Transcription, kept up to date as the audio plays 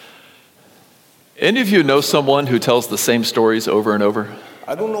Any of you know someone who tells the same stories over and over?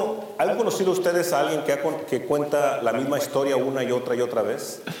 ¿Han conocido ustedes a alguien que cuenta la misma historia una y otra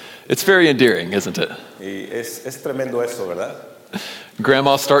vez? It's very endearing, isn't it? Y es tremendo eso, ¿verdad?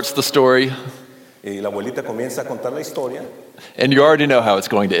 Grandma starts the story, Y la abuelita comienza a contar la historia and you already know how it's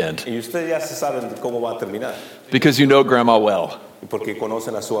going to end y ustedes ya se saben cómo va a terminar, because you know Grandma well, porque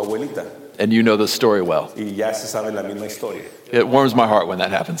conocen a su abuelita and you know the story well. y ya se saben la misma historia. It warms my heart when that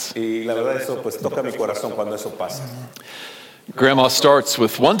happens. Y la verdad eso pues toca mi corazón cuando eso pasa. Grandma starts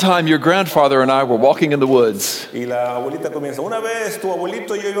with, one time your grandfather and I were walking in the woods, Y la abuelita comienza, una vez tu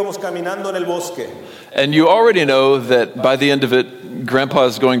abuelito y yo íbamos caminando en el bosque. and you already know that by the end of it, Grandpa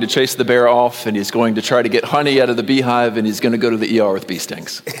is going to chase the bear off, and he's going to try to get honey out of the beehive, and he's going to go to the ER with bee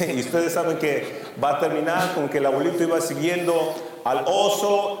stings. Y ustedes saben que va a terminar con que el abuelito iba siguiendo al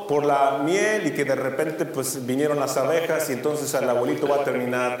oso por la miel y que de repente pues vinieron las abejas y entonces el abuelito va a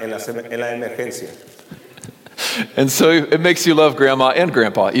terminar en la emergencia. And so it makes you love Grandma and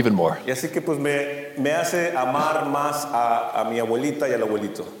Grandpa even more. Y así que pues me hace amar más a mi abuelita y al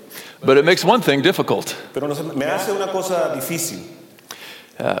abuelito. But it makes one thing difficult. Pero me hace una cosa difícil.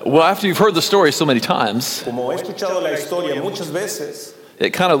 Well, after you've heard the story so many times, Como he escuchado la historia muchas veces,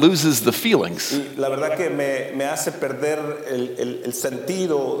 it kind of loses the feelings. y la verdad que me hace perder el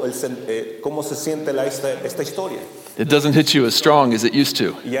sentido, cómo se siente esta historia. It doesn't hit you as strong as it used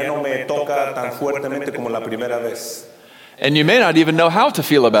to. Y ya no me toca tan fuertemente como la primera vez. And you may not even know how to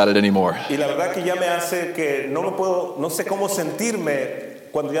feel about it anymore. Y la verdad que ya me hace que no sé cómo sentirme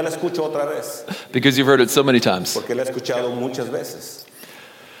cuando ya la escucho otra vez, Because you've heard it so many times. porque la he escuchado muchas veces.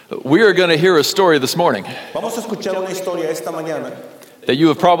 We are going to hear a story this morning Vamos a escuchar una historia esta mañana that you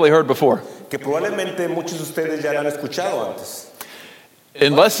have probably heard before. que probablemente muchos de ustedes ya la han escuchado antes.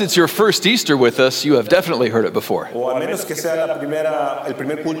 Unless it's your first Easter with us, you have definitely heard it before. O a menos que sea el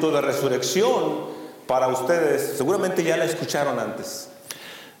primer culto de resurrección para ustedes, seguramente ya la escucharon antes.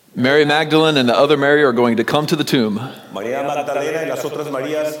 Mary Magdalene and the other Mary are going to come to the tomb, María Magdalena y las otras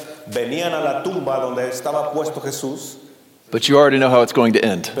Marías venían a la tumba donde estaba puesto Jesús, but you already know how it's going to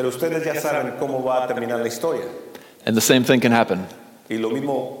end. pero ustedes ya saben cómo va a terminar la historia. And the same thing can happen. Y lo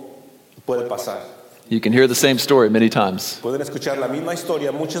mismo puede pasar. You can hear the same story many times, Pueden escuchar la misma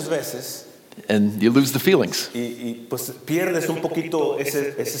historia muchas veces and you lose the feelings. y pues pierdes un poquito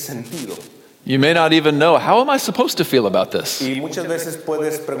ese sentido. You may not even know, how am I supposed to feel about this? Y muchas veces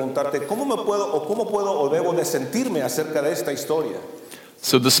puedes preguntarte, ¿cómo puedo o debo de sentirme acerca de esta historia?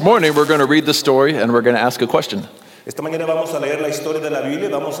 So this morning we're going to read the story and we're going to ask a question. Esta mañana vamos a leer la historia de la Biblia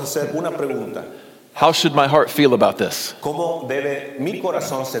y vamos a hacer una pregunta. How should my heart feel about this? ¿Cómo debe mi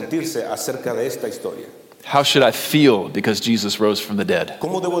corazón sentirse acerca de esta historia? How should I feel because Jesus rose from the dead?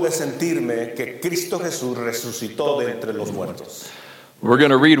 ¿Cómo debo de sentirme que Cristo Jesús resucitó de entre los muertos? We're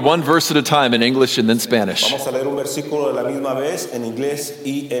going to read one verse at a time in English and then Spanish. Vamos a leer un versículo de la misma vez en inglés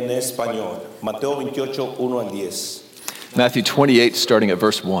y en español. Mateo 28, 1 al 10. Matthew 28, starting at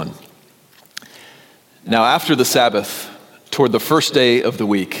verse 1. Now after the Sabbath, toward the first day of the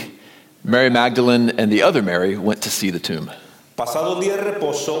week, Mary Magdalene and the other Mary went to see the tomb. Pasado el día de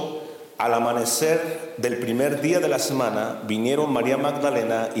reposo, al amanecer del primer día de la semana, vinieron María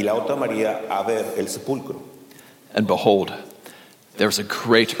Magdalena y la otra María a ver el sepulcro. And behold, there was a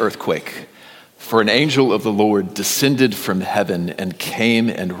great earthquake, for an angel of the Lord descended from heaven and came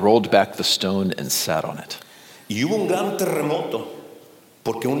and rolled back the stone and sat on it. Y hubo un gran terremoto,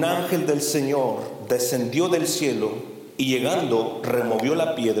 porque un ángel del Señor descendió del cielo y llegando removió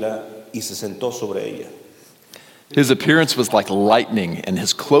la piedra y se sentó sobre ella. His appearance was like lightning and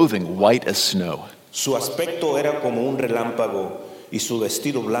his clothing white as snow. Su aspecto era como un relámpago y su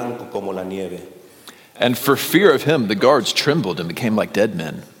vestido blanco como la nieve. And for fear of him, the guards trembled and became like dead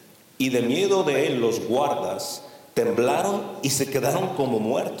men. Y de miedo de él los guardas temblaron y se quedaron como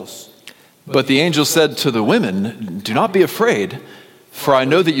muertos. But the angel said to the women, "Do not be afraid, for I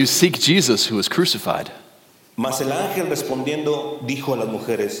know that you seek Jesus who was crucified. Mas el ángel respondiendo dijo a las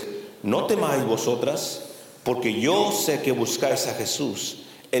mujeres, no temáis vosotras, porque yo sé que buscáis a Jesús,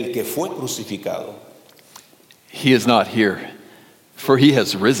 el que fue crucificado. He is not here, for he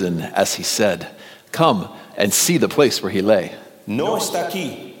has risen, as he said. Come and see the place where he lay. No está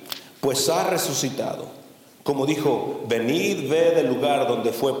aquí, pues ha resucitado. Como dijo, venid, ved el lugar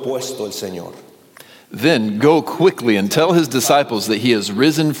donde fue puesto el Señor. Then go quickly and tell his disciples that he has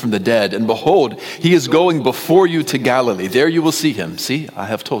risen from the dead, and behold, he is going before you to Galilee. There you will see him. See, I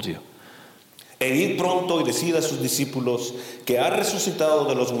have told you." E id pronto y decid a sus discípulos que ha resucitado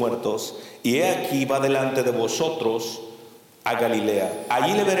de los muertos, y he aquí va delante de vosotros a Galilea.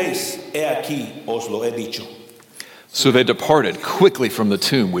 Allí le veréis, he aquí os lo he dicho. So they departed quickly from the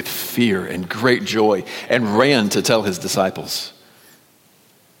tomb with fear and great joy and ran to tell his disciples.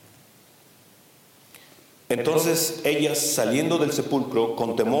 Entonces ellas, saliendo del sepulcro,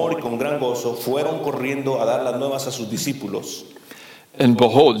 con temor y con gran gozo, fueron corriendo a dar las nuevas a sus discípulos. And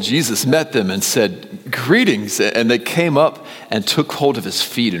behold, Jesus met them and said, "Greetings." And they came up and took hold of his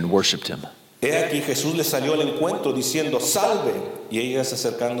feet and worshipped him. He aquí Jesús les salió al encuentro diciendo, salve. Y ellas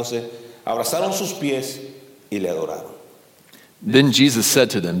acercándose, abrazaron sus pies y le adoraron. Then Jesus said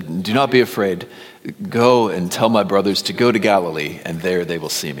to them, "Do not be afraid. Go and tell my brothers to go to Galilee, and there they will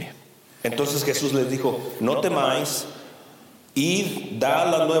see me." Entonces Jesús les dijo, no temáis, id, dad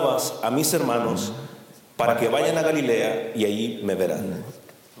las nuevas a mis hermanos para que vayan a Galilea y allí me verán.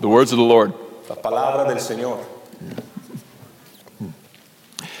 The words of the Lord. La palabra del Señor.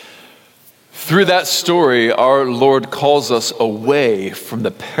 Through that story, our Lord calls us away from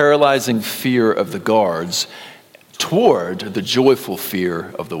the paralyzing fear of the guards toward the joyful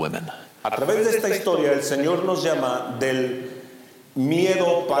fear of the women. A través de esta historia, el Señor nos llama del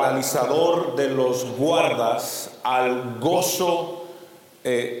miedo paralizador de los guardas al gozo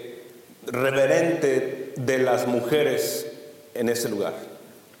reverente de las mujeres en ese lugar.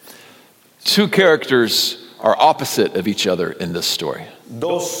 Two characters are opposite of each other in this story.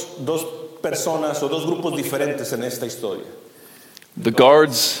 Dos personas o dos grupos diferentes en esta historia. The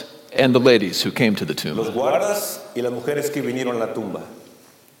guards and the ladies who came to the tomb. Los guardas y las mujeres que vinieron a la tumba.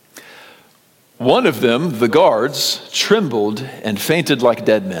 One of them, the guards, trembled and fainted like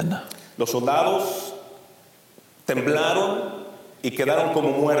dead men. Los soldados temblaron y quedaron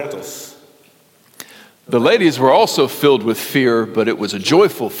como muertos. The ladies were also filled with fear, but it was a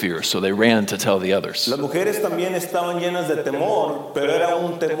joyful fear, so they ran to tell the others. Las mujeres también estaban llenas de temor, pero era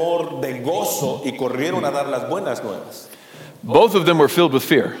un temor de gozo y corrieron a dar las buenas nuevas. Both of them were filled with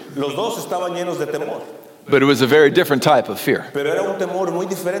fear, Los dos estaban llenos de temor, but it was a very different type of fear. pero era un temor muy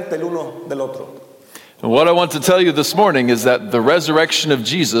diferente el uno del otro. And what I want to tell you this morning is that the resurrection of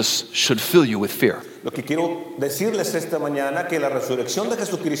Jesus should fill you with fear. Lo que quiero decirles esta mañana que la resurrección de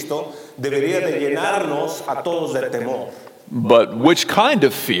Jesucristo debería de llenarnos a todos de temor. But which kind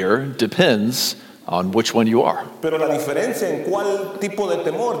of fear depends on which one you are. Pero la diferencia en cuál tipo de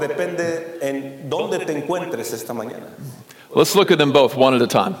temor depende en dónde te encuentres esta mañana. Let's look at them both one at a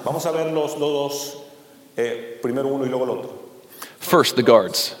time. Vamos a ver los dos, primero uno y luego el otro. First, the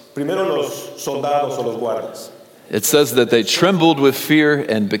guards. Primero los soldados o los guardas. It says that they trembled with fear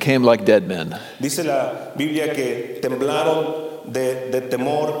and became like dead men. Dice la Biblia que temblaron de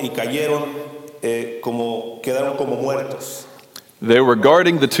temor y cayeron quedaron como muertos. They were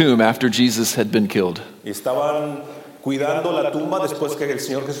guarding the tomb after Jesus had been killed. Y estaban cuidando la tumba después que el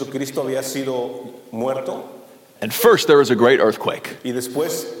Señor Jesucristo había sido muerto. And first there was a great earthquake. Y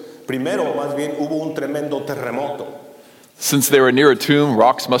después, primero más bien, hubo un tremendo terremoto. Since they were near a tomb,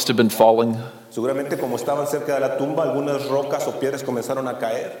 rocks must have been falling. Seguramente como estaban cerca de la tumba, algunas rocas o piedras comenzaron a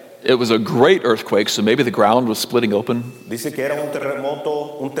caer. It was a great earthquake, so maybe the ground was splitting open. Dice que era un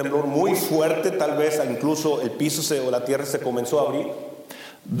terremoto, un temblor muy fuerte, tal vez incluso el piso o la tierra se comenzó a abrir.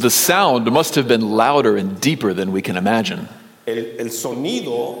 The sound must have been louder and deeper than we can imagine. El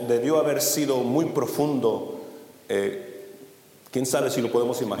sonido debió haber sido muy profundo. ¿Quién sabe si lo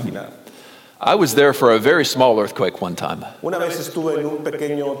podemos imaginar? I was there for a very small earthquake one time. Una vez estuve en un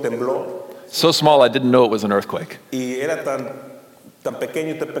pequeño temblor So small I didn't know it was an earthquake. y era tan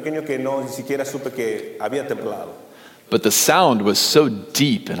pequeño que no ni siquiera supe que había temblado. But the sound was so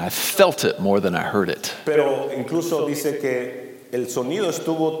deep and I felt it more than I heard it. Pero incluso dice que el sonido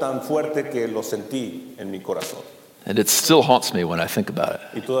estuvo tan fuerte que lo sentí en mi corazón. And it still haunts me when I think about it.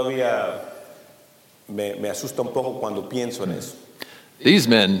 Y todavía me asusta un poco cuando pienso en eso. These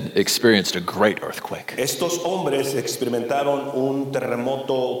men experienced a great earthquake. Estos hombres experimentaron un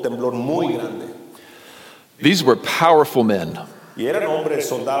terremoto, temblor muy grande. These were powerful men, Y eran hombres,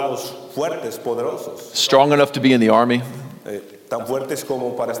 soldados fuertes, poderosos, strong enough to be in the army, tan fuertes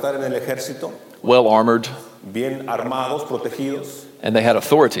como para estar en el ejército, well armored, bien armados, protegidos, and they had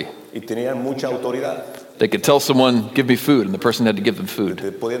authority. y tenían mucha autoridad. They could tell someone, "Give me food," and the person had to give them food.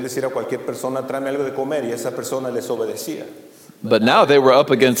 Le podían decir a cualquier persona, tráeme algo de comer, y esa persona les obedecía. But now they were up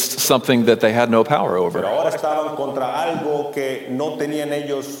against something that they had no power Pero over. ahora estaban contra algo que no tenían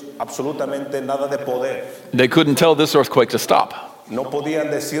ellos absolutamente nada de poder. They couldn't tell this earthquake to stop. No podían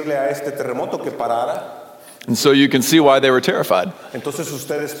decirle a este terremoto que parara. And so you can see why they were terrified. Entonces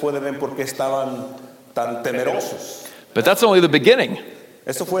ustedes pueden ver por qué estaban tan temerosos. But that's only the beginning.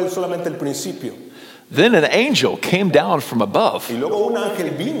 Eso fue solamente el principio. Then an angel came down from above. Y luego un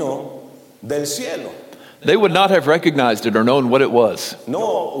ángel vino del cielo. They would not have recognized it or known what it was.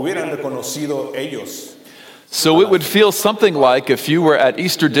 No hubieran reconocido ellos. So it would feel something like if you were at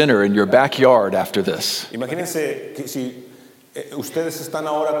Easter dinner in your backyard after this. Imagínense que si ustedes están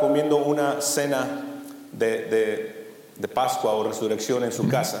ahora comiendo una cena de Pascua o Resurrección en su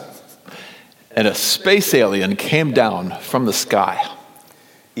casa And a space alien came down from the sky.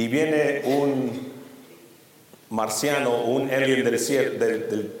 y viene un marciano, un alien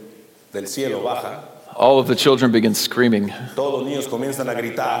del cielo baja. All of the children begin screaming. Todos los niños comienzan a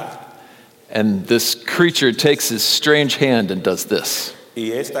gritar And this creature takes his strange hand and does this.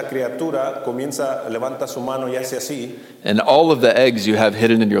 y esta criatura levanta su mano y hace así. And all of the eggs you have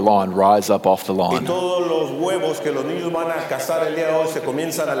hidden in your lawn rise up off the Y lawn. todos los huevos que los niños van a cazar el día de hoy se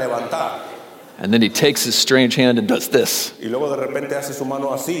comienzan a levantar. And then he takes his strange hand and does this. Y luego de repente hace su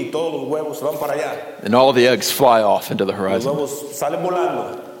mano así y todos los huevos se van para allá. And all the eggs fly off into the Los horizon. huevos salen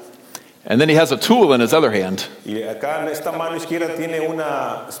volando. And then he has a tool in his other hand, Y acá en esta mano izquierda tiene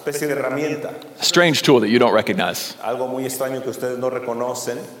una especie de herramienta. a strange tool that you don't recognize. Algo muy extraño que ustedes no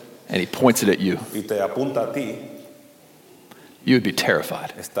reconocen And he points it at you. y te apunta a ti. You would be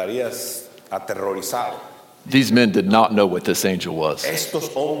terrified. Estarías aterrorizado. These men did not know what this angel was, Estos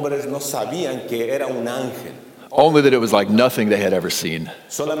hombres no sabían que era un ángel. only that it was like nothing they had ever seen.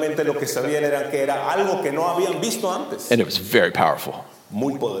 Solamente lo que sabían era que era algo que no habían visto antes. And it was very powerful.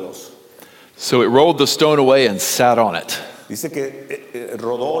 Muy poderoso. So it rolled the stone away and sat on it. Dice que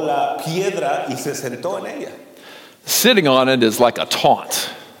rodó la piedra y se sentó en ella. Sitting on it is like a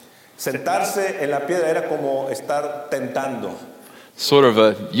taunt, Sentarse en la piedra era como estar tentando, sort of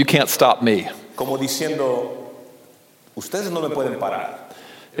a, you can't stop me. como diciendo, ustedes no me pueden parar.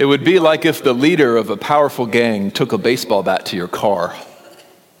 It would be like if the leader of a powerful gang took a baseball bat to your car.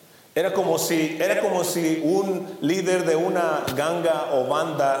 Era como si un líder de una ganga o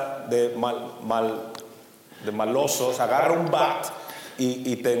banda de malosos agarra un bat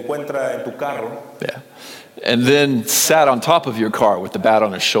y te encuentra en tu carro Yeah. And then sat on top of your car with the bat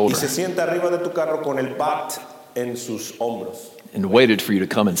on his y shoulder se sienta arriba de tu carro con el bat en sus hombros and waited for you to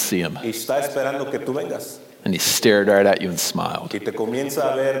come and see him. y está esperando que tú vengas And he stared right at you and smiled. y te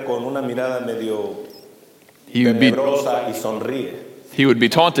comienza a ver con una mirada medio He would be tenebrosa y sonríe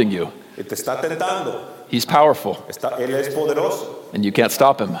taunting you. y te está tentando. He's powerful Él es poderoso and you can't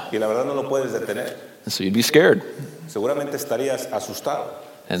stop him. y la verdad no lo puedes detener. And so you'd be scared. Seguramente estarías asustado.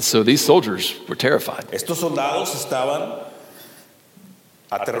 And so these soldiers were terrified. Estos soldados estaban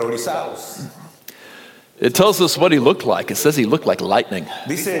aterrorizados. It tells us what he looked like. It says he looked like lightning.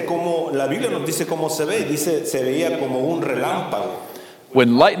 Dice como la Biblia nos dice cómo se ve. Dice se veía como un relámpago.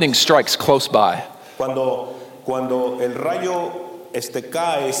 When lightning strikes close by, Cuando el rayo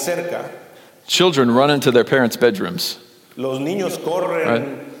cae cerca, children run into their parents' bedrooms. los niños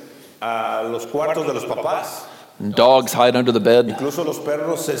corren a los cuartos de los papás. And dogs hide under the bed. Incluso los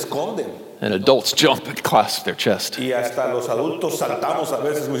perros se esconden. And adults jump and clasp their chest. Y hasta los adultos saltamos a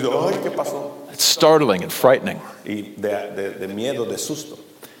veces y decimos, ay, ¿qué pasó? It's startling and frightening. Y de miedo, de susto.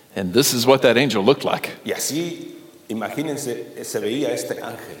 And this is what that angel looked like. Y así, imagínense, se veía este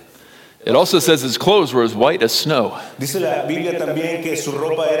ángel. It also says his clothes were as white as snow. Dice la Biblia también que su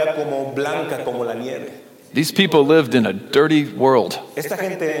ropa era como blanca como la nieve. These people lived in a dirty world Esta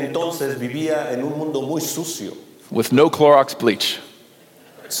gente entonces vivía en un mundo muy sucio, with no Clorox bleach,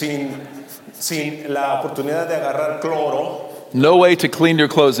 sin la oportunidad de agarrar cloro. no way to clean your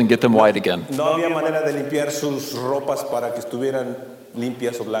clothes and get them white again. No había manera de limpiar sus ropas para que estuvieran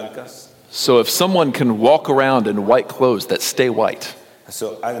limpias o blancas. So if someone can walk around in white clothes that stay white,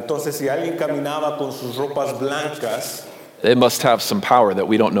 Entonces, si alguien caminaba con sus ropas blancas, they must have some power that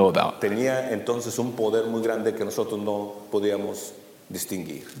we don't know about. tenía entonces un poder muy grande que nosotros no podíamos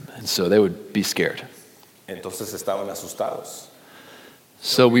distinguir. And so they would be scared. Entonces estaban asustados.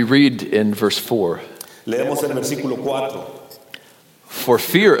 So we read in verse 4, Leemos el versículo 4. for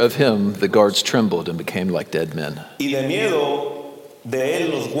fear of him the guards trembled and became like dead men. Y de miedo de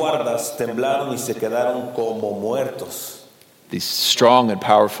él los guardas temblaron y se quedaron como muertos. These strong and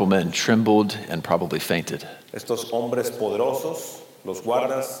powerful men trembled and probably fainted. Estos hombres poderosos, los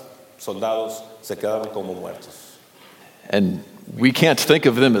guardas, soldados, se quedaron como muertos. And we can't think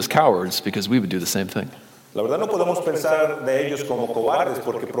of them as cowards because we would do the same thing. La verdad no podemos pensar de ellos como cobardes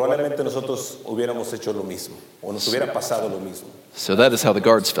porque probablemente nosotros hubiéramos hecho lo mismo o nos hubiera pasado lo mismo. So that is how the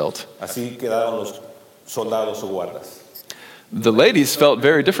guards felt. Así quedaron los soldados o guardas. The ladies felt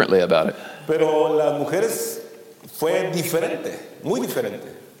very differently about it. Pero las mujeres fue diferente, muy diferente.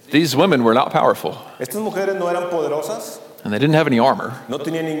 These women were not powerful, Estas mujeres no eran poderosas, and they didn't have any armor. no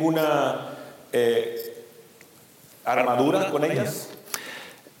tenían ninguna armadura con ellas,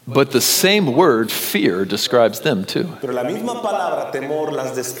 But the same word, fear, describes them too. pero la misma palabra temor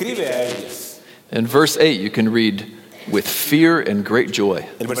las describe a ellas. In verse 8, you can read, with fear and great joy.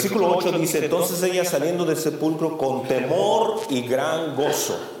 El versículo 8 dice, entonces ella saliendo del sepulcro con temor y gran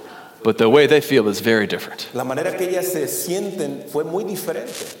gozo. But the way they feel is very different. La manera que ellas se sienten fue muy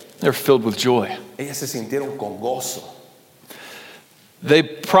diferente. They're filled with joy. Ellas se sintieron con gozo. They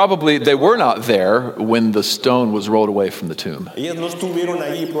were not there when the stone was rolled away from the tomb. Ellas no estuvieron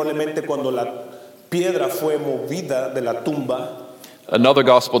ahí probablemente cuando la piedra fue movida de la tumba. Another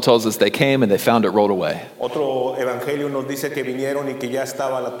gospel tells us they came and they found it rolled away. Otro evangelio nos dice que vinieron y que ya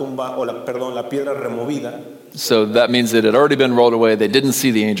estaba la tumba, la piedra removida. So that means it had already been rolled away. They didn't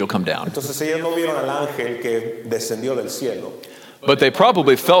see the angel come down. Entonces ellas no vieron al ángel que descendió del cielo. But they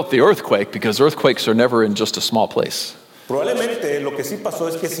probably felt the earthquake because earthquakes are never in just a small place. Probablemente lo que sí pasó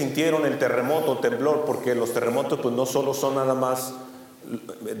es que sintieron el terremoto, temblor, porque los terremotos pues no solo son nada más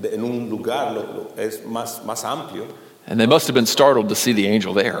en un lugar, es más amplio. And they must have been startled to see the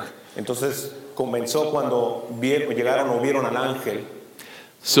angel there. Entonces comenzó cuando llegaron o vieron al ángel.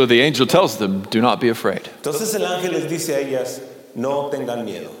 So the angel tells them, do not be afraid. Entonces el ángel les dice a ellas, no tengan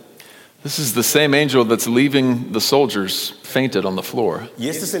miedo. This is the same angel that's leaving the soldiers fainted on the floor. Y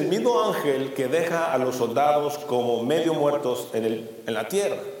este es el mismo ángel que deja a los soldados como medio muertos en la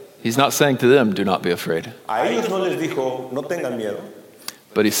tierra. He's not saying to them, do not be afraid. A ellos no les dijo, no tengan miedo.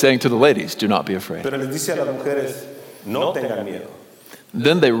 But he's saying to the ladies, do not be afraid. Pero les dice a las mujeres, no tengan miedo.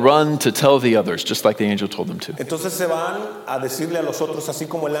 Then they run to tell the others, just like the angel told them to. Entonces se van a decirle a los otros así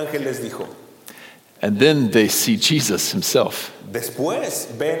como el ángel les dijo. And then they see Jesus himself. Después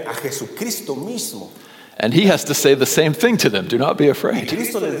ven a Jesucristo mismo. And he has to say the same thing to them, do not be Y afraid.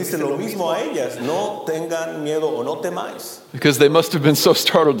 Cristo les dice lo mismo a ellas, no tengan miedo o no temáis. Because they must have been so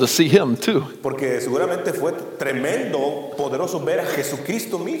startled to see him too. Porque seguramente fue tremendo, poderoso ver a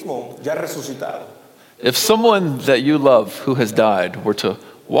Jesucristo mismo ya resucitado. If someone that you love who has died were to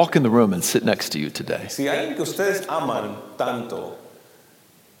walk in the room and sit next to you today, Si alguien que ustedes aman tanto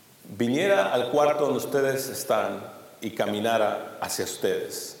viniera al cuarto donde ustedes están y caminara hacia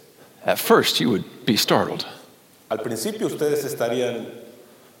ustedes, at first you would be startled. al principio ustedes estarían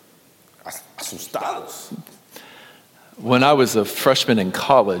asustados. When I was a freshman in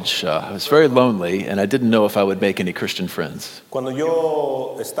college, I was very lonely and I didn't know if I would make any Christian friends. Cuando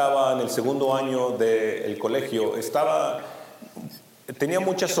yo estaba en el segundo año del colegio, tenía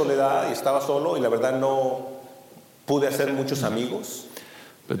mucha soledad y estaba solo y la verdad no pude hacer muchos amigos.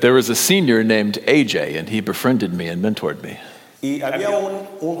 But there was a senior named AJ and he befriended me and mentored me. Y había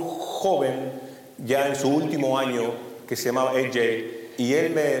un joven ya en su último año que se llamaba AJ y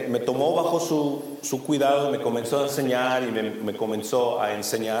él me tomó bajo su cuidado y me comenzó a enseñar y me comenzó a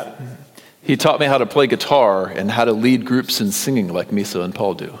enseñar. He taught me how to play guitar and how to lead groups in singing like Misa and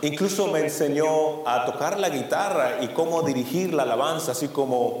Paul do. Incluso me enseñó a tocar la guitarra y cómo dirigir la alabanza, así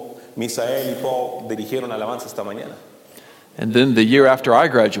como Misael y Paul dirigieron la alabanza esta mañana. And then the year after I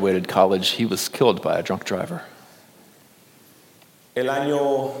graduated college, he was killed by a drunk driver. El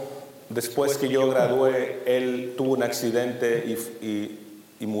año después que yo gradué, él tuvo un accidente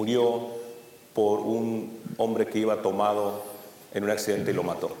y murió por un hombre que iba tomado en un accidente y lo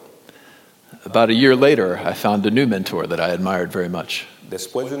mató. About a year later, I found a new mentor that I admired very much.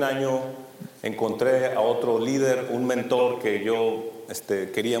 Después de un año encontré a otro líder, un mentor que yo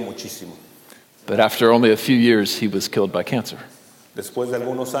quería muchísimo. But after only a few years, he was killed by cancer. Después de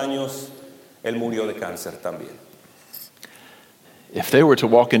algunos años, él murió de cáncer también. If they were to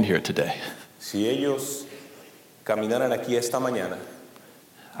walk in here today, Si ellos caminaran aquí esta mañana,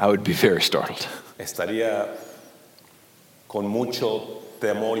 I would be very startled. estaría con mucho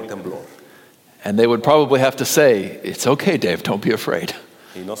temor y temblor. And they would probably have to say, it's okay, Dave, don't be afraid.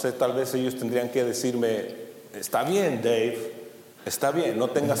 Y no sé, tal vez ellos tendrían que decirme, está bien, Dave, está bien, no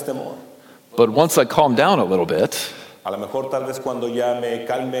tengas temor. But once I calmed down a little bit, A lo mejor tal vez cuando ya me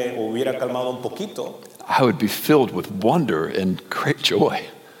calme o hubiera calmado un poquito, I would be filled with wonder and great joy.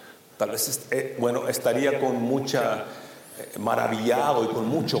 tal vez estaría con mucha maravillado y con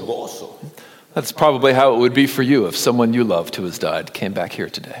mucho gozo. That's probably how it would be for you if someone you loved who has died came back here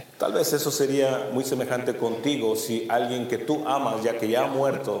today. Tal vez eso sería muy semejante contigo si alguien que tú amas, ya que ya ha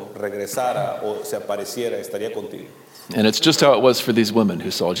muerto, regresara o se apareciera, estaría contigo. And it's just how it was for these women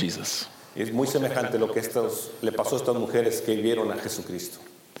who saw Jesus. Y es muy semejante lo que le pasó a estas mujeres que vieron a Jesucristo.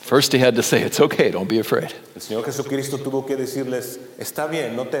 First, he had to say, it's okay, don't be afraid. El Señor Jesucristo tuvo que decirles, está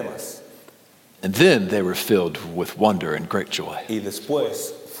bien, no temas. And then they were filled with wonder and great joy. Y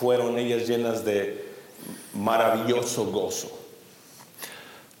después fueron ellas llenas de maravilloso gozo.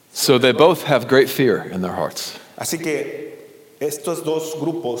 So they both have great fear in their hearts. Así que estos dos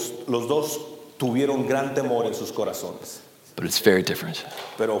grupos, los dos tuvieron gran temor en sus corazones, But it's very different.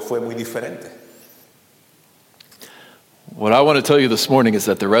 pero fue muy diferente. What I want to tell you this morning is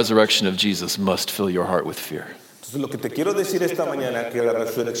that the resurrection of Jesus must fill your heart with fear. Entonces lo que te quiero decir esta mañana es que la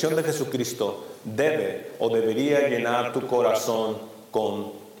resurrección de Jesucristo debe o debería llenar tu corazón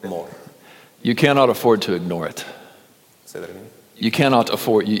con temor. You cannot afford to ignore it. ¿Se termina?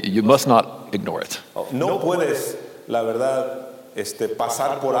 You must not ignore it. No puedes, la verdad,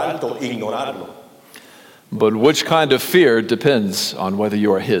 pasar por alto, ignorarlo. But which kind of fear depends on whether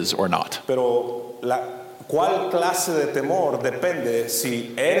you are his or not. Pero ¿cuál clase de temor depende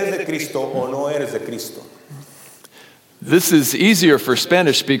si eres de Cristo o no eres de Cristo? This is easier for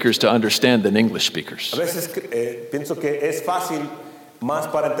Spanish speakers to understand than English speakers. A veces pienso que es fácil más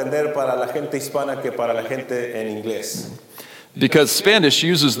para entender para la gente hispana que para la gente en inglés. Because Spanish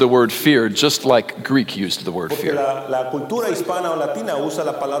uses the word fear just like Greek used the word Porque fear. la cultura hispana o latina usa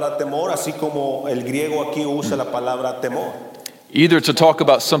la palabra temor, así como el griego aquí usa la palabra temor. Either to talk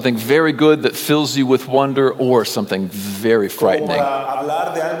about something very good that fills you with wonder or something very Como frightening. para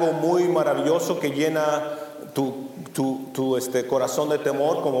hablar de algo muy maravilloso que llena tu corazón de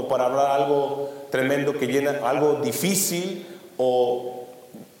temor, como para hablar algo tremendo que llena algo difícil o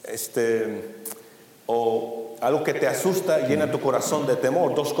algo que te asusta llena tu corazón de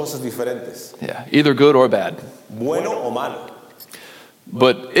temor. Dos cosas diferentes, Yeah, either good or bad. bueno o malo.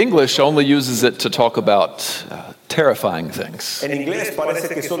 But English only uses it to talk about terrifying things. En inglés parece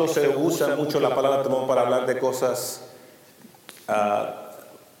que solo se usa mucho la palabra temor para hablar de cosas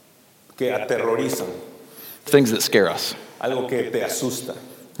que aterrorizan, Things that scare us. algo que te asusta.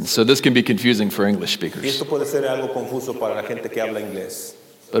 And so this can be confusing for English Y speakers. esto puede ser algo confuso para la gente que habla inglés.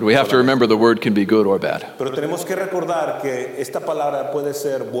 But we have to remember the word can be good or bad. Pero tenemos que recordar que esta palabra puede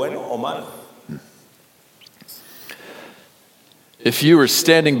ser bueno o malo. If you were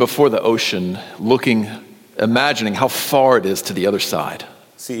standing before the ocean imagining how far it is to the other side,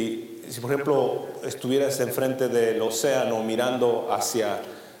 Si por ejemplo estuvieras enfrente del océano mirando hacia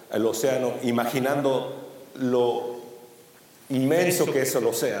el océano, imaginando lo inmenso que es el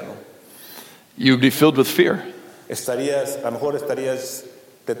océano, you would be filled with fear. a lo mejor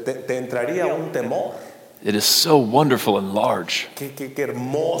te entraría un temor. It is so wonderful and large. Qué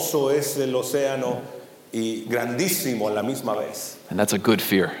hermoso es el océano y grandísimo a la misma vez. And that's a good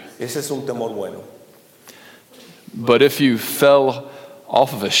fear. Ese es un temor bueno. But if you fell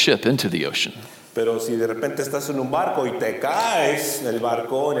off of a ship into the ocean, Pero si de repente estás en un barco y te caes del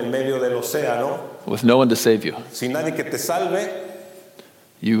barco en el medio del océano, with no one to save you, sin nadie que te salve,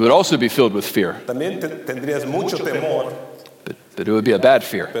 you would also be filled with fear. también tendrías mucho temor, But it would be a bad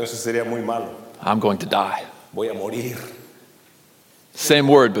fear. pero eso sería muy malo. I'm going to die. Voy a morir. Same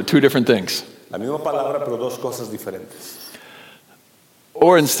word, but two different things. La misma palabra, pero dos cosas diferentes.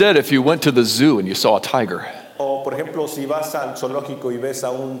 Or instead, if you went to the zoo and you saw a tiger O por ejemplo, si vas al zoológico y ves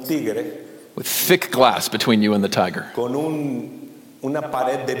a un tigre with thick glass between you and the tiger, con una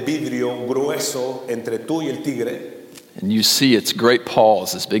pared de vidrio grueso entre tú y el tigre, and you see its great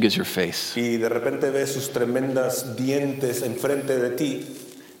paws as big as your face, y de repente ves sus tremendas dientes enfrente de ti,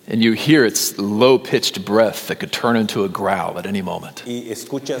 and you hear its low-pitched breath that could turn into a growl at any moment. y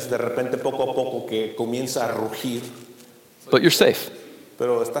escuchas de repente poco a poco que comienza a rugir, But you're safe.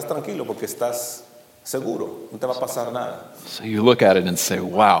 pero estás tranquilo porque estás seguro, no te va a pasar nada. So you look at it and say,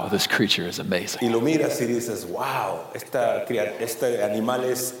 wow, this creature is amazing. Y lo miras y dices, wow, este animal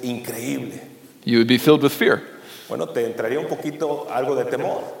es increíble. You would be filled with fear, Bueno, te entraría un poquito algo de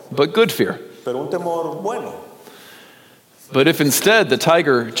temor, but good fear. pero un temor bueno. But if instead the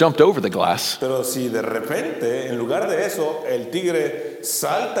tiger jumped over the glass, Pero si de repente, en lugar de eso, el tigre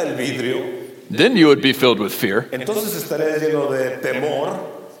salta el vidrio, then you would be filled with fear, entonces estarías lleno de temor,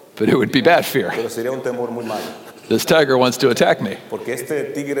 but it would be bad fear. pero sería un temor muy malo, This tiger wants to attack me. porque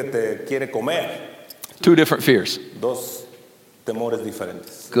este tigre te quiere comer. Two different fears, Dos temores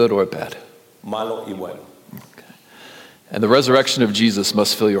diferentes, good or bad. malo y bueno. And the resurrection of Jesus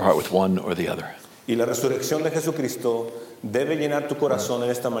must fill your heart with one or the other. Y la resurrección de Jesucristo debe llenar tu corazón en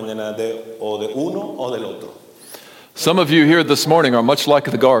esta mañana o de uno o del otro. Some of you here this morning are much like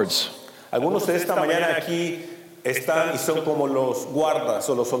the guards. Algunos de esta mañana aquí están y son como los guardas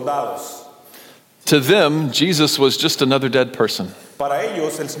o los soldados. To them, Jesus was just another dead person. Para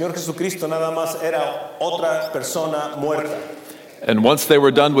ellos, el Señor Jesucristo nada más era otra persona muerta. And once they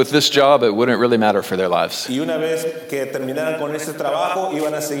were done with this job, it wouldn't really matter for their lives. Y una vez que terminaran con este trabajo,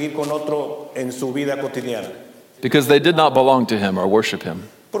 iban a seguir con otro en su vida cotidiana. Because they did not belong to him or worship him.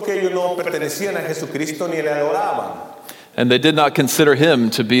 Porque ellos no pertenecían a Jesucristo ni le adoraban. And they did not consider him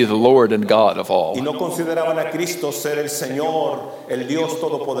to be the Lord and God of all. Y no consideraban a Cristo ser el Señor, el Dios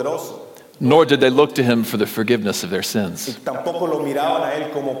Todopoderoso. Nor did they look to him for the forgiveness of their Y sins. tampoco lo miraban a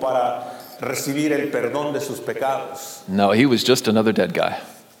Él como para recibir el perdón de sus pecados. No, he was just another dead guy.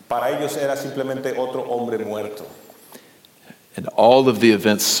 Para ellos era simplemente otro hombre muerto. And all of the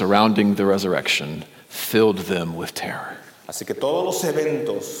events surrounding the resurrection filled them with terror. Así que todos los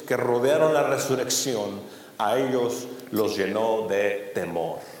eventos que rodearon la resurrección a ellos los llenó de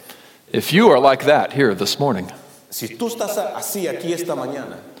temor. If you are like that here this morning, Si tú estás así aquí esta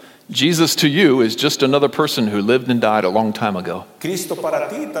mañana, Jesus to you is just another person who lived and died a long time ago. Cristo para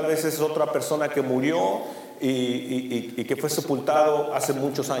ti tal vez es otra persona que murió y que fue sepultado hace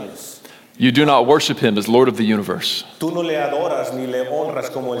muchos años. You do not worship him as Lord of the universe. Tú no le adoras ni le honras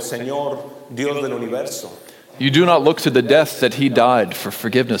como el Señor Dios del universo. You do not look to the death that he died for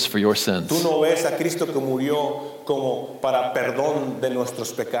forgiveness for your sins. Tú no ves a Cristo que murió como para perdón de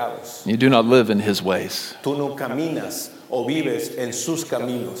nuestros pecados. You do not live in his ways. Tú no caminas o vives en sus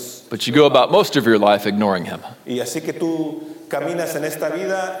caminos. But you go about most of your life ignoring him. Y así que tú caminas en esta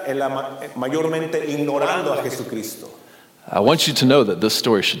vida mayormente ignorando a Jesucristo. I want you to know that this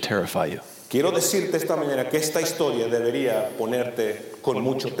story should terrify you. Quiero decirte esta mañana que esta historia debería ponerte con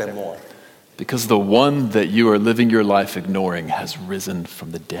mucho temor. Because the one that you are living your life ignoring has risen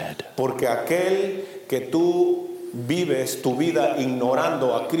from the dead. Porque aquel que tú vives tu vida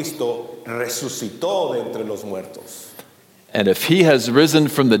ignorando a Cristo resucitó de entre los muertos. And if he has risen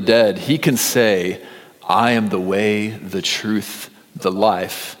from the dead, he can say, I am the way, the truth, the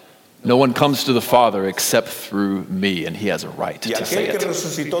life. No one comes to the Father except through me, and he has a right Y to say aquel que it.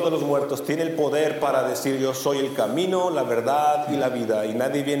 resucitó de los muertos tiene el poder para decir yo soy el camino, la verdad y la vida y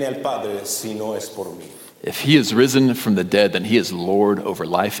nadie viene al Padre si no es por mí. If he is risen from the dead, then he is Lord over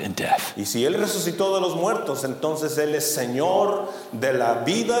life and death. Y si él resucitó de los muertos, entonces él es Señor de la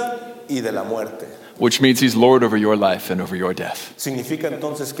vida y de la muerte. Which means he's Lord over your life and over your death. Significa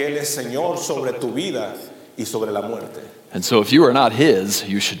entonces que él es Señor sobre tu vida y sobre la muerte. And so if you are not his,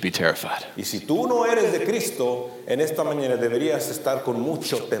 you should be terrified. Y si tú no eres de Cristo, en esta mañana deberías estar con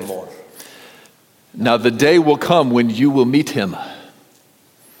mucho temor. Now the day will come when you will meet him,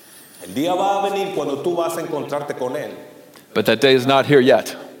 El día va a venir cuando tú vas a encontrarte con él. but that day is not here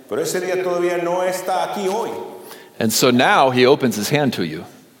yet. Pero ese día todavía no está aquí hoy. And so now he opens his hand to you,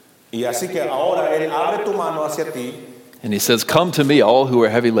 Y así que ahora él abre tu mano hacia ti and he says, come to me, all who are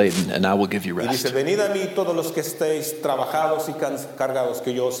heavy laden, and I will give you y dice, rest. venid a mí todos los que estéis trabajados y cargados,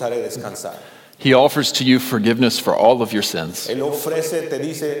 que yo os haré descansar. He offers to you forgiveness for all of your sins Él ofrece, te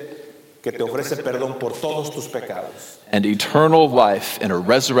dice que te ofrece perdón por todos tus pecados and eternal life in a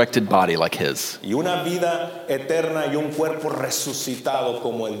resurrected body like his. y una vida eterna y un cuerpo resucitado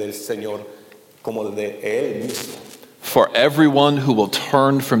como el del Señor, como el de Él mismo. For everyone who will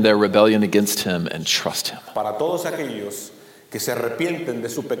turn from their rebellion against him and trust him. Para todos aquellos que se arrepienten de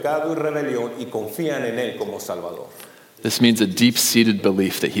su pecado y rebelión y confían en Él como Salvador. This means a deep-seated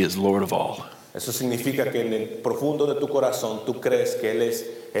belief that he is Lord of all. Eso significa que en el profundo de tu corazón tú crees que Él es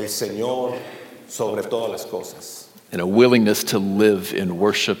el Señor sobre todas las cosas. And a willingness to live in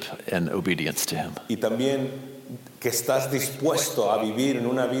worship and obedience to him. Y también que estás dispuesto a vivir en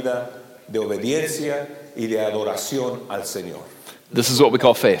una vida de obediencia y de adoración al Señor. This is what we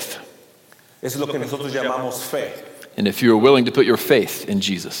call faith. Es lo que nosotros llamamos fe. And if you are willing to put your faith in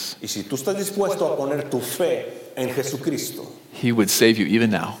Jesus, Y si tú estás dispuesto a poner tu fe en Jesucristo, he would save you even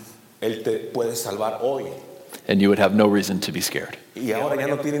now, Él te puede salvar hoy. and you would have no reason to be scared. Y ahora ya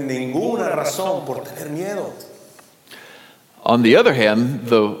no tienen ninguna razón por tener miedo. On the other hand,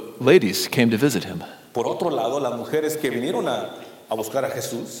 the ladies came to visit him Por otro lado, las mujeres que vinieron a buscar a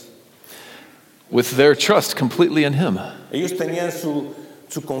Jesús, with their trust completely in him. ellos tenían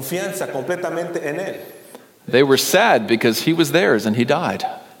su confianza completamente en Él. They were sad because he was theirs and he died.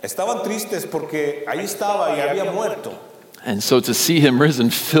 Estaban tristes porque ahí estaba y había muerto. And so to see him risen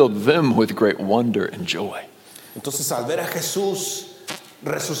filled them with great wonder and joy. Entonces al ver a Jesús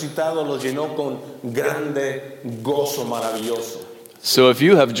resucitado los llenó con grande gozo maravilloso. So if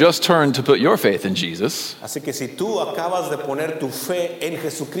you have just turned to put your faith in Jesus, Así que si tú acabas de poner tu fe en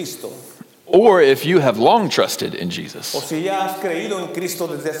Jesucristo, or if you have long trusted in o Jesus, si ya has creído en Cristo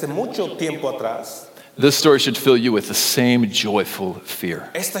desde hace mucho tiempo atrás, this story should fill you with the same joyful fear.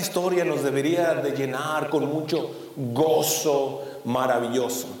 esta historia nos debería de llenar con mucho gozo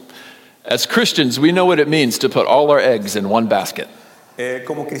maravilloso. As Christians, we know what it means to put all our eggs in one basket.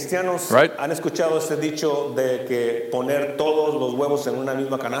 Como cristianos, Right. ¿han escuchado este dicho de que poner todos los huevos en una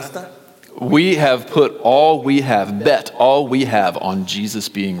misma canasta? We have put all we have, bet all we have on Jesus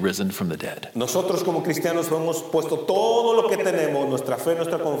being risen from the dead. Nosotros como cristianos hemos puesto todo lo que tenemos, nuestra fe,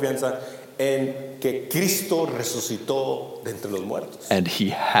 nuestra confianza, en que Cristo resucitó de entre los muertos. And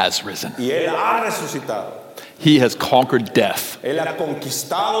he has risen. Y Él ha resucitado. He has conquered death. Él ha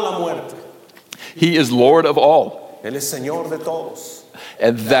conquistado la muerte. He is Lord of all. Él es Señor de todos.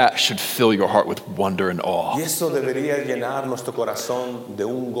 And that should fill your heart with wonder and awe, Y eso debería llenar nuestro corazón de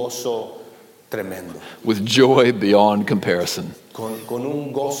un gozo tremendo, with joy beyond comparison. con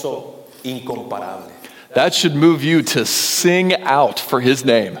un gozo incomparable. That should move you to sing out for his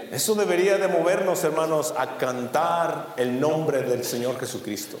name. Eso debería de movernos, hermanos, a cantar el nombre del Señor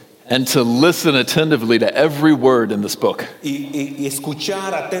Jesucristo And to listen attentively to every word in this book. y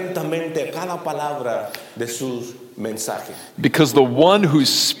escuchar atentamente a cada palabra de sus mensajes. Because the one whose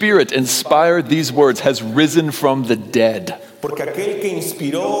spirit inspired these words has risen from the dead. Porque aquel que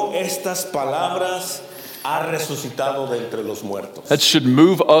inspiró estas palabras ha resucitado de entre los muertos. That should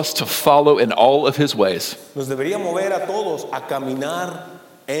move us to follow in all of his ways. Nos debería mover a todos a caminar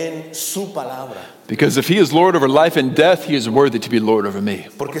en su palabra. Because if he is Lord over life and death, he is worthy to be Lord over me.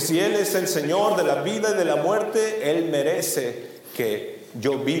 Porque si Él es el Señor de la vida y de la muerte, Él merece que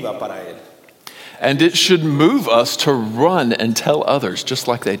yo viva para Él. And it should move us to run and tell others just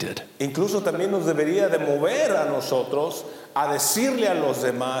like they did. Incluso también nos debería de mover a nosotros a decirle a los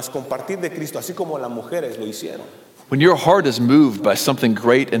demás, compartir de Cristo, así como las mujeres lo hicieron. When your heart is moved by something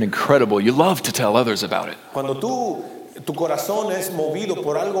great and incredible, you love to tell others about it. Cuando tu corazón es movido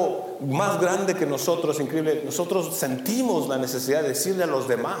por algo más grande que nosotros, increíble, nosotros sentimos la necesidad de decirle a los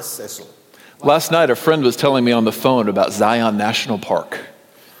demás eso. Last night, a friend was telling me on the phone about Zion National Park.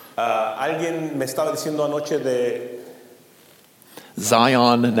 Alguien me estaba diciendo anoche de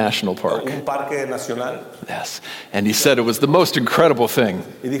Zion National Park. un parque nacional Yes. And he said it was the most incredible thing.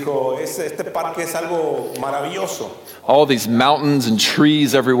 y dijo, este parque es algo maravilloso. All these mountains and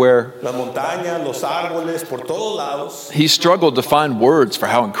trees everywhere. Las montañas, los árboles, por todos lados. He struggled to find words for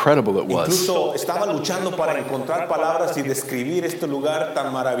how incredible it was. Incluso estaba luchando para encontrar palabras y describir este lugar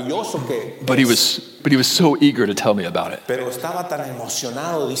tan maravilloso que But he was so eager to tell me about it. pero estaba tan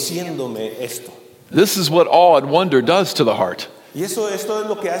emocionado diciéndome esto. This is what awe and wonder does to the heart. Y esto es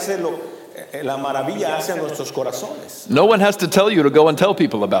lo que hace la maravilla hace a nuestros corazones. No one has to tell you to go and tell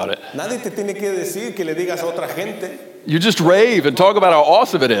people about it. Nadie te tiene que decir que le digas a otra gente. You just rave and talk about how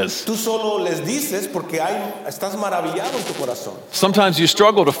awesome it is. Tú solo les dices porque estás maravillado en tu corazón. Sometimes you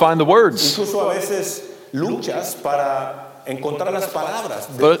struggle to find the words. Incluso a veces luchas para encontrar las palabras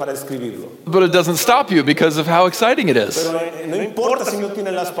para escribirlo. But it doesn't stop you because of how exciting it is. Pero no importa si no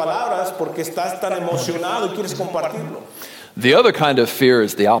tienes las palabras porque estás tan emocionado y quieres compartirlo. The other kind of fear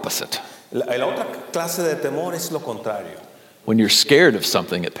is the opposite. La otra clase de temor es lo contrario. When you're scared of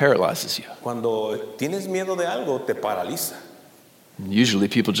something, it paralyzes you. Cuando tienes miedo de algo, te paraliza. Usually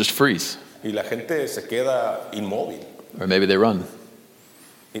people just freeze, Y la gente se queda inmóvil. or maybe they run.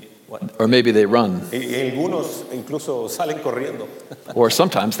 Y, bueno, Or maybe they run, y algunos incluso salen corriendo. or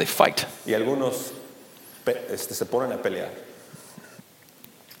sometimes they fight. Y algunos se ponen a pelear.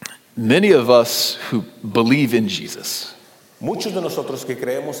 Many of us who believe in Jesus, Muchos de nosotros que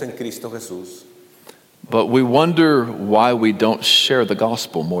creemos en Cristo Jesús, but we wonder why we don't share the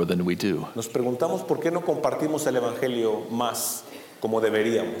gospel more than we do. nos preguntamos por qué no compartimos el Evangelio más como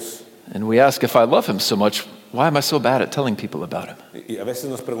deberíamos. And we ask, if I love him so much, why am I so bad at telling people about him? Y a veces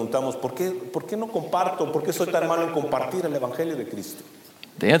nos preguntamos, ¿por qué no comparto? ¿Por qué soy tan malo en compartir el Evangelio de Cristo?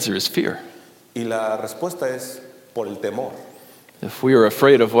 The answer is fear. Y la respuesta es por el temor. If we are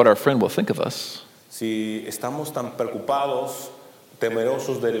afraid of what our friend will think of us, Si estamos tan preocupados,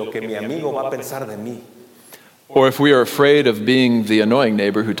 temerosos de lo que mi amigo va a pensar de mí, or if we are afraid of being the annoying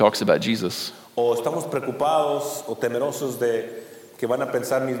neighbor who talks about Jesus, o estamos preocupados o temerosos de que van a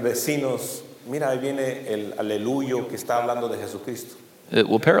pensar mis vecinos, mira, ahí viene el aleluyo que está hablando de Jesucristo. it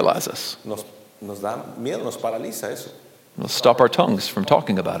will paralyze us. Nos da miedo, nos paraliza eso. It will stop our tongues from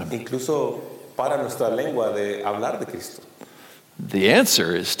talking about him. Incluso para nuestra lengua de hablar de Cristo. The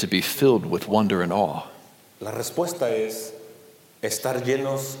answer is to be filled with wonder and awe. La respuesta es estar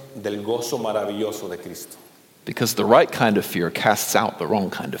llenos del gozo maravilloso de Cristo. Because the right kind of fear casts out the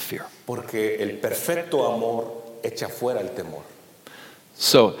wrong kind of fear. Porque el perfecto amor echa fuera el temor.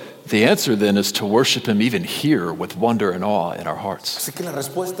 So the answer then is to worship him even here with wonder and awe in our hearts. Así que la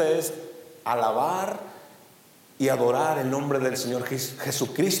respuesta es alabar y adorar el nombre del Señor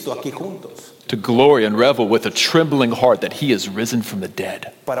Jesucristo aquí juntos. To glory and revel with a trembling heart that he is risen from the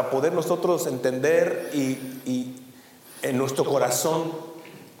dead. Para poder nosotros entender y en nuestro corazón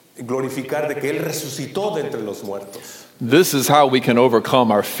glorificar de que Él resucitó de entre los muertos. This is how we can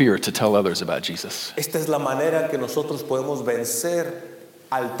overcome our fear to tell others about Jesus. Esta es la manera que nosotros podemos vencer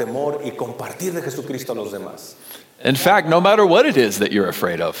al temor y compartir de Jesucristo a los demás. In fact, no matter what it is that you're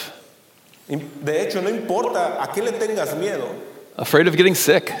afraid of, De hecho, no importa a qué le tengas miedo, afraid of getting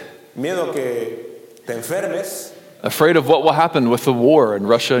sick, miedo a que te enfermes, Afraid of what will happen with the war in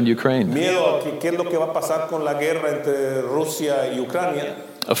Russia and Ukraine. Miedo a qué es lo que va a pasar con la guerra entre Rusia y Ucrania.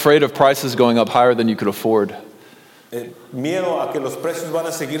 Afraid of prices going up higher than you could afford. Miedo a que los precios van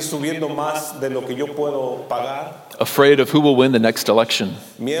a seguir subiendo más de lo que yo puedo pagar. Afraid of who will win the next election.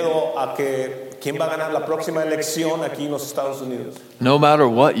 Miedo a que quién va a ganar la próxima elección aquí en los Estados Unidos. No matter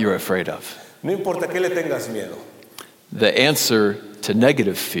what you're afraid of, No importa qué le tengas miedo. the answer to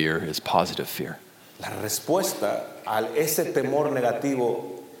negative fear is positive fear. La respuesta a ese temor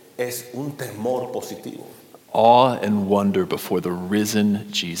negativo es un temor positivo. Awe and wonder before the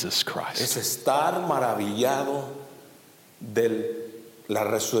risen Jesus Es Christ. estar maravillado de la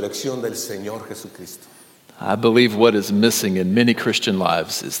resurrección del Señor Jesucristo. I believe what is missing in many Christian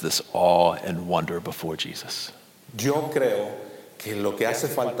lives is this awe and wonder before Jesus. Yo creo que lo que hace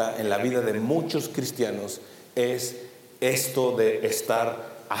falta en la vida de muchos cristianos es esto de estar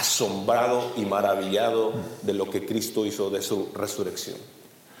asombrado y maravillado de lo que Cristo hizo, de su resurrección.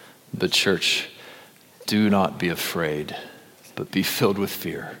 The church, do not be afraid, but be filled with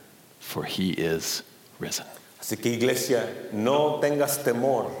fear, for he is risen. Así que iglesia, no tengas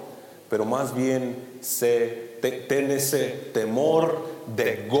temor, pero más bien ten ese temor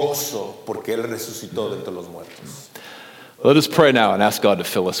de gozo porque Él resucitó de entre los muertos. Let us pray now and ask God to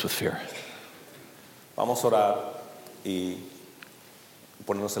fill us with fear. Vamos a orar y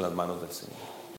ponernos en las manos del Señor.